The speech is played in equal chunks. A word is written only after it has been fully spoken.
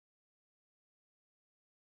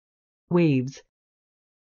waves.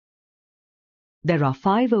 There are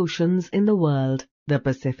 5 oceans in the world: the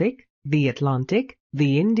Pacific, the Atlantic,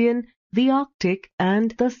 the Indian, the Arctic,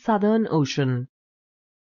 and the Southern Ocean.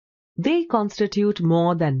 They constitute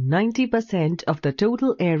more than 90% of the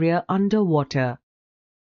total area under water.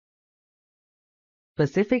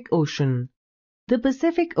 Pacific Ocean. The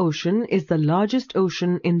Pacific Ocean is the largest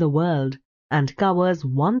ocean in the world and covers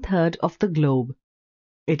 1/3 of the globe.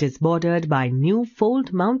 It is bordered by new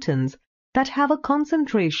fold mountains that have a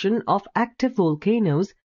concentration of active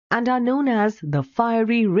volcanoes and are known as the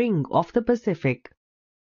fiery ring of the Pacific.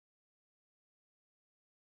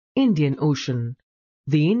 Indian Ocean.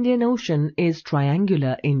 The Indian Ocean is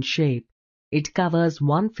triangular in shape. It covers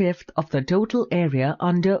 1/5 of the total area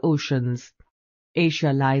under oceans.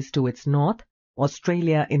 Asia lies to its north,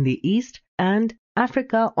 Australia in the east, and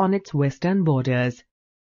Africa on its western borders.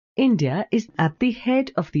 India is at the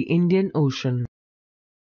head of the Indian Ocean.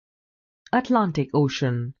 Atlantic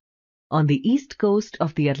Ocean. On the east coast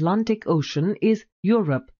of the Atlantic Ocean is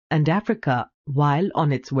Europe and Africa, while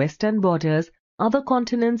on its western borders are the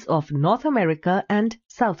continents of North America and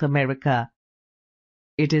South America.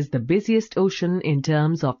 It is the busiest ocean in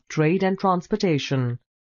terms of trade and transportation.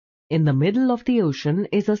 In the middle of the ocean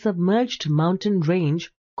is a submerged mountain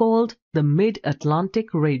range called the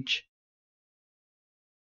Mid-Atlantic Ridge.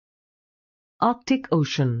 Arctic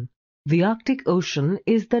Ocean. The Arctic Ocean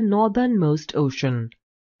is the northernmost ocean.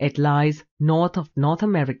 It lies north of North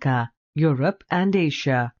America, Europe, and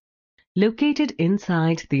Asia. Located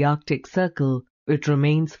inside the Arctic Circle, it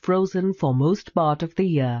remains frozen for most part of the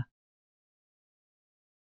year.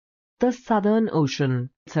 The Southern Ocean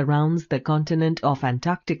surrounds the continent of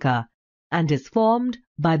Antarctica and is formed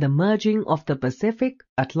by the merging of the Pacific,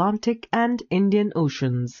 Atlantic, and Indian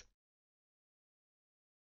Oceans.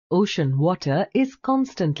 Ocean water is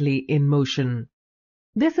constantly in motion.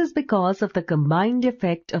 This is because of the combined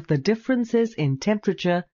effect of the differences in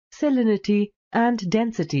temperature, salinity, and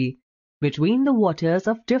density between the waters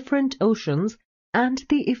of different oceans and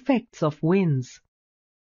the effects of winds.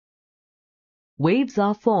 Waves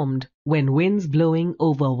are formed when winds blowing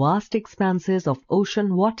over vast expanses of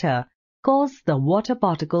ocean water cause the water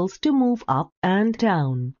particles to move up and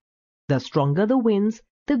down. The stronger the winds,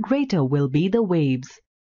 the greater will be the waves.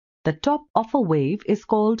 The top of a wave is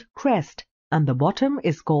called crest and the bottom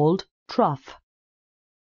is called trough.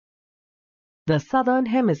 The southern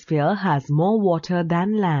hemisphere has more water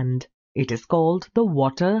than land. It is called the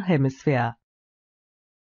water hemisphere.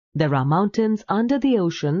 There are mountains under the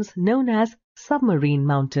oceans known as submarine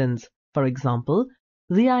mountains, for example,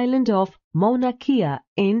 the island of Mauna Kea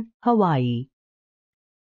in Hawaii.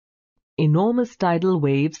 Enormous tidal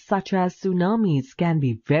waves such as tsunamis can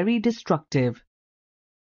be very destructive.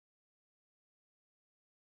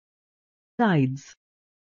 Tides.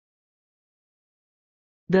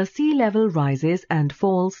 The sea level rises and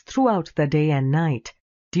falls throughout the day and night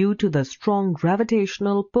due to the strong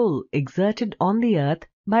gravitational pull exerted on the earth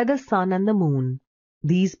by the sun and the moon.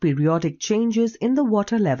 These periodic changes in the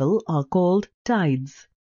water level are called tides.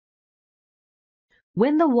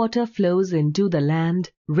 When the water flows into the land,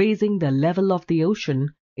 raising the level of the ocean,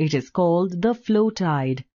 it is called the flow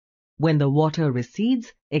tide. When the water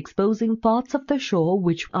recedes, exposing parts of the shore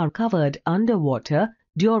which are covered under water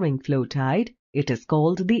during flow tide, it is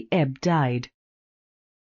called the ebb tide.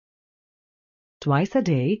 Twice a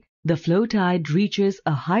day, the flow tide reaches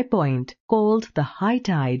a high point called the high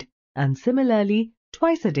tide, and similarly,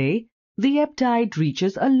 twice a day, the ebb tide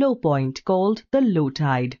reaches a low point called the low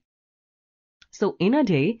tide. So in a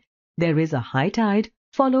day, there is a high tide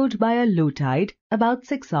followed by a low tide about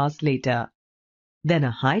 6 hours later. Then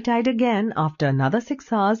a high tide again after another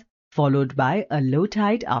 6 hours, followed by a low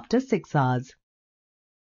tide after 6 hours.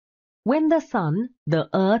 When the sun, the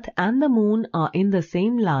earth and the moon are in the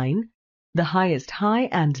same line, the highest high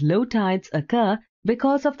and low tides occur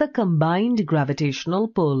because of the combined gravitational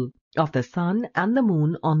pull of the sun and the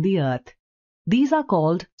moon on the earth. These are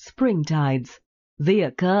called spring tides. They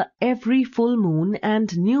occur every full moon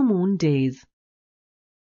and new moon days.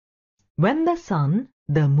 When the sun,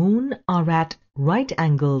 the moon are at right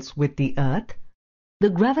angles with the earth, the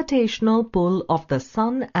gravitational pull of the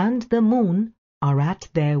sun and the moon are at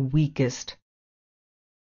their weakest.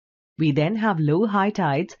 We then have low high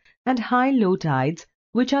tides and high low tides,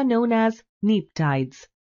 which are known as neap tides.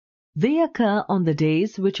 They occur on the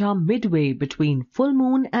days which are midway between full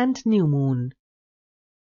moon and new moon.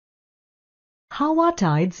 How are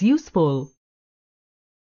tides useful?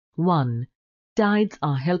 1. Tides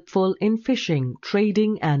are helpful in fishing,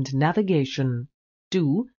 trading and navigation.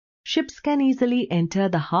 2. Ships can easily enter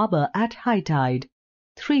the harbour at high tide.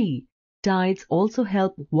 3. Tides also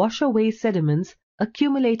help wash away sediments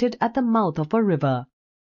accumulated at the mouth of a river.